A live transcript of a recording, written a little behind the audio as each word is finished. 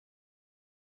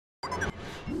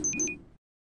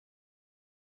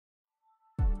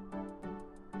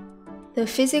The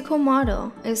physical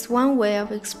model is one way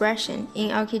of expression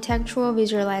in architectural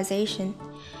visualization.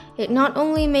 It not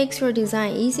only makes your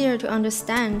design easier to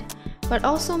understand, but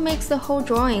also makes the whole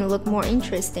drawing look more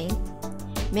interesting.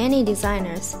 Many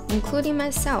designers, including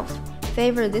myself,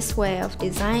 favor this way of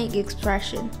design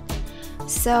expression.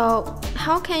 So,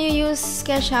 how can you use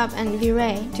SketchUp and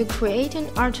VRay to create an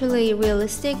utterly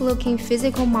realistic-looking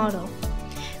physical model?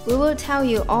 We will tell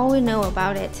you all we know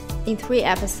about it in 3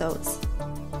 episodes.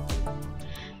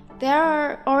 There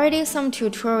are already some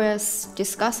tutorials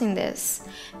discussing this,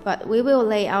 but we will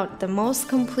lay out the most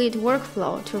complete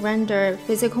workflow to render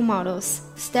physical models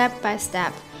step by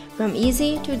step from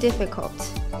easy to difficult,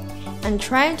 and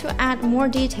try to add more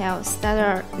details that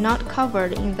are not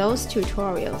covered in those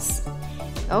tutorials.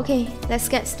 Okay, let's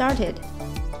get started.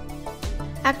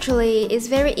 Actually, it's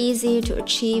very easy to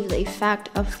achieve the effect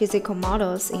of physical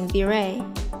models in VRay,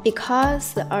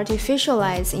 because the artificial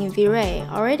lights in VRay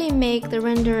already make the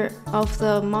render of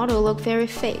the model look very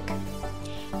fake.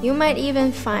 You might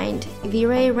even find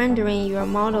VRay rendering your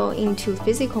model into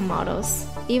physical models,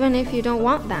 even if you don't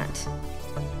want that.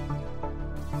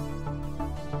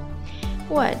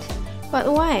 What?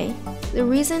 But why? The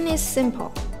reason is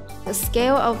simple. The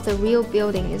scale of the real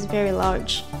building is very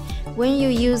large. When you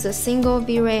use a single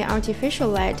VRay artificial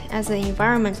light as an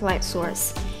environment light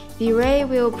source, VRay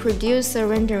will produce a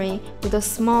rendering with a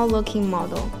small-looking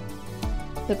model.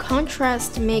 The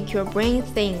contrast makes your brain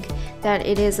think that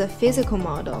it is a physical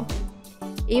model.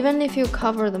 Even if you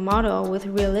cover the model with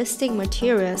realistic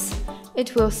materials,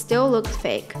 it will still look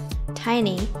fake,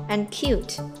 tiny, and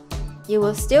cute. You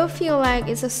will still feel like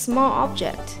it's a small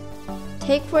object.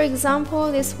 Take for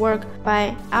example this work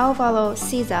by Álvaro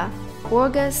Siza,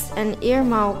 Borges and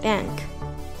Irmão Bank.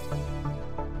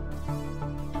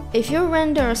 If you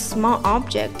render a small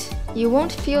object, you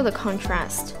won't feel the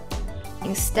contrast.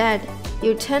 Instead,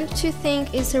 you tend to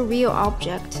think it's a real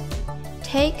object.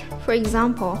 Take, for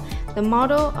example, the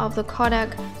model of the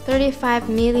Kodak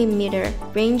 35mm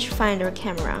rangefinder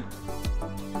camera.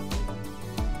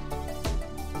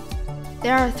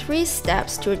 There are 3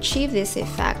 steps to achieve this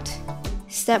effect.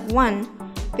 Step 1.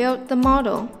 Build the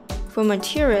model. For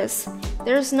materials,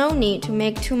 there's no need to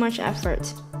make too much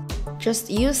effort. Just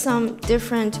use some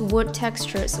different wood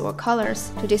textures or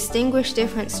colors to distinguish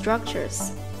different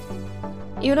structures.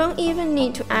 You don't even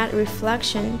need to add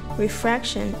reflection,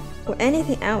 refraction, or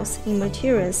anything else in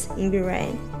materials in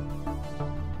VRay.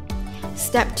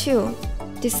 Step 2.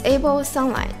 Disable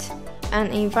sunlight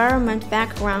and environment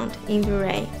background in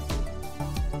VRay.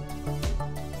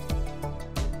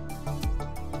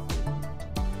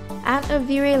 Add a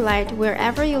VRay light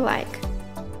wherever you like.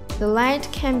 The light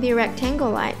can be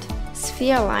rectangle light,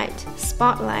 sphere light,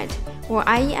 spotlight, or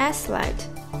IES light.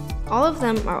 All of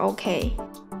them are okay.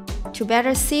 To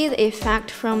better see the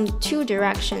effect from 2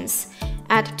 directions,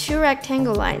 add 2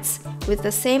 rectangle lights with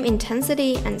the same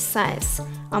intensity and size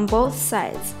on both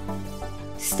sides.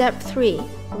 Step 3.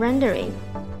 Rendering.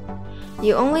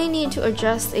 You only need to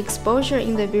adjust the exposure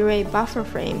in the VRay buffer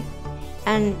frame.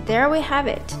 And there we have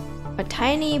it. A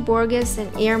tiny Borges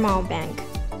and Irmão bank.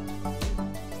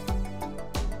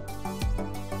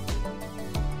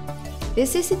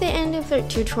 This is the end of the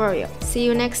tutorial. See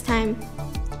you next time.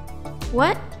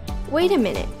 What? Wait a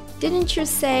minute. Didn't you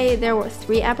say there were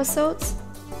 3 episodes?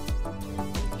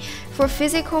 For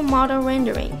physical model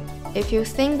rendering, if you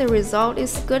think the result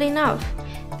is good enough,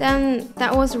 then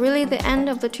that was really the end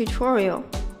of the tutorial.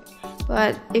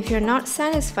 But if you're not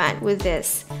satisfied with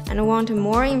this and want a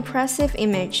more impressive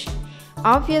image,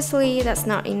 obviously that's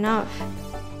not enough.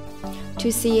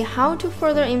 To see how to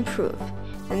further improve,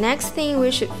 the next thing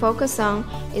we should focus on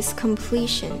is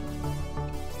completion.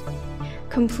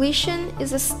 Completion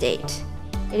is a state.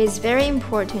 It is very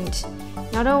important,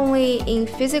 not only in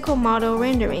physical model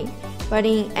rendering, but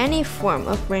in any form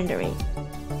of rendering.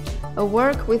 A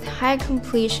work with high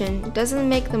completion doesn't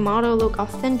make the model look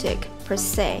authentic per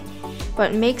se,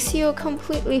 but makes you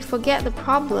completely forget the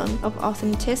problem of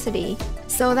authenticity,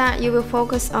 so that you will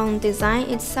focus on design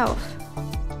itself.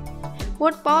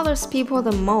 What bothers people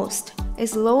the most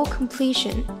is low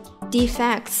completion,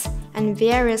 defects, and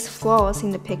various flaws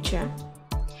in the picture.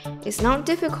 It's not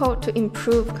difficult to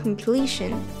improve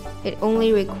completion, it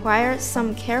only requires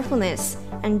some carefulness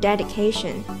and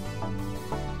dedication.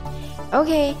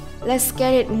 Okay, let's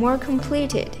get it more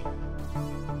completed.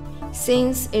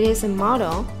 Since it is a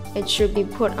model, it should be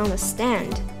put on a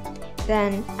stand.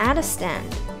 Then add a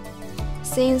stand.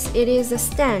 Since it is a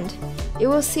stand, you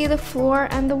will see the floor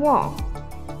and the wall.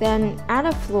 Then add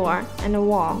a floor and a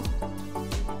wall.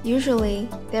 Usually,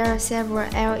 there are several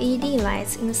LED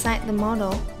lights inside the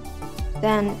model.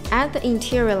 Then add the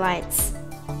interior lights.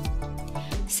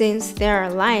 Since there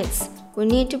are lights, we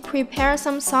need to prepare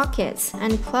some sockets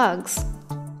and plugs.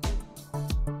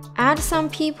 Add some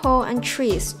people and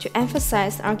trees to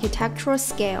emphasize the architectural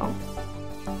scale.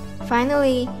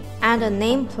 Finally, add a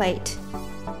nameplate.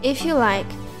 If you like,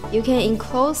 you can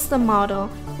enclose the model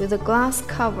with a glass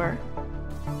cover.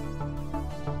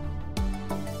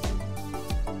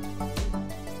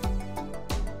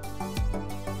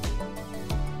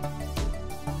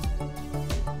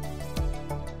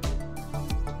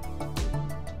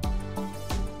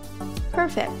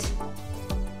 Perfect.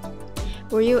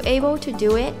 Were you able to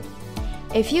do it?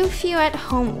 If you feel at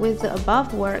home with the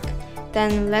above work,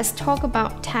 then let's talk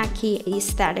about tacky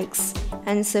aesthetics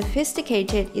and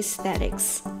sophisticated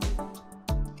aesthetics.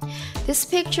 This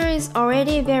picture is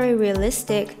already very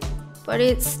realistic, but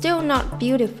it's still not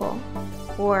beautiful,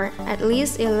 or at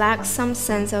least it lacks some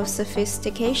sense of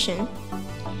sophistication.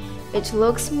 It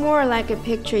looks more like a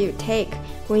picture you take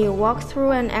when you walk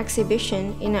through an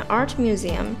exhibition in an art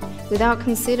museum without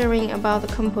considering about the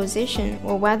composition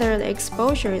or whether the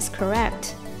exposure is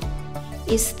correct.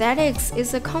 Aesthetics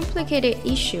is a complicated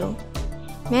issue.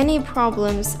 Many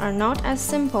problems are not as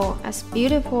simple as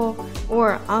beautiful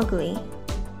or ugly.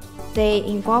 They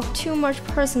involve too much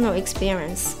personal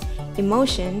experience,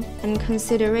 emotion, and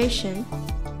consideration.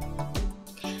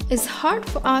 It's hard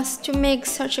for us to make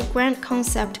such a grand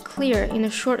concept clear in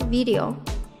a short video.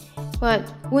 But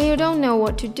when you don't know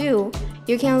what to do,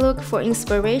 you can look for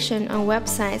inspiration on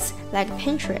websites like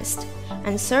Pinterest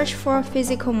and search for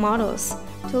physical models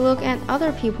to look at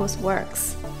other people's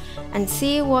works and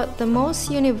see what the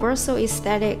most universal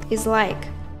aesthetic is like.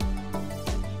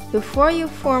 Before you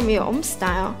form your own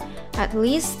style, at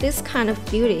least this kind of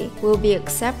beauty will be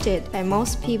accepted by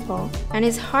most people, and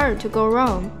it's hard to go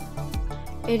wrong.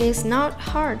 It is not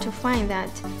hard to find that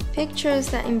pictures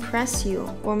that impress you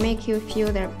or make you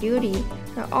feel their beauty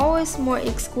are always more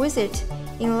exquisite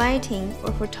in lighting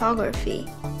or photography.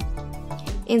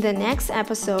 In the next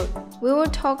episode, we will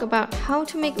talk about how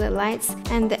to make the lights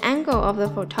and the angle of the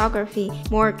photography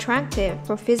more attractive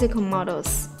for physical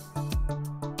models.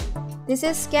 This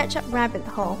is SketchUp Rabbit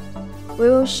Hole. We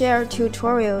will share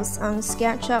tutorials on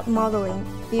SketchUp modeling,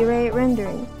 VRay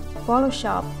rendering,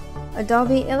 Photoshop,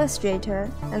 Adobe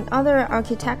Illustrator, and other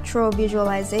architectural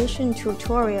visualization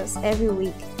tutorials every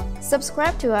week.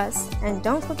 Subscribe to us and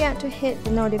don't forget to hit the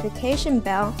notification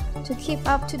bell to keep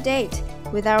up to date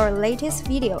with our latest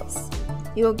videos.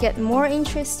 You will get more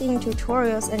interesting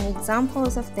tutorials and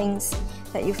examples of things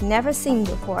that you've never seen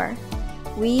before.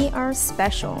 We are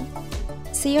special.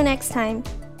 See you next time!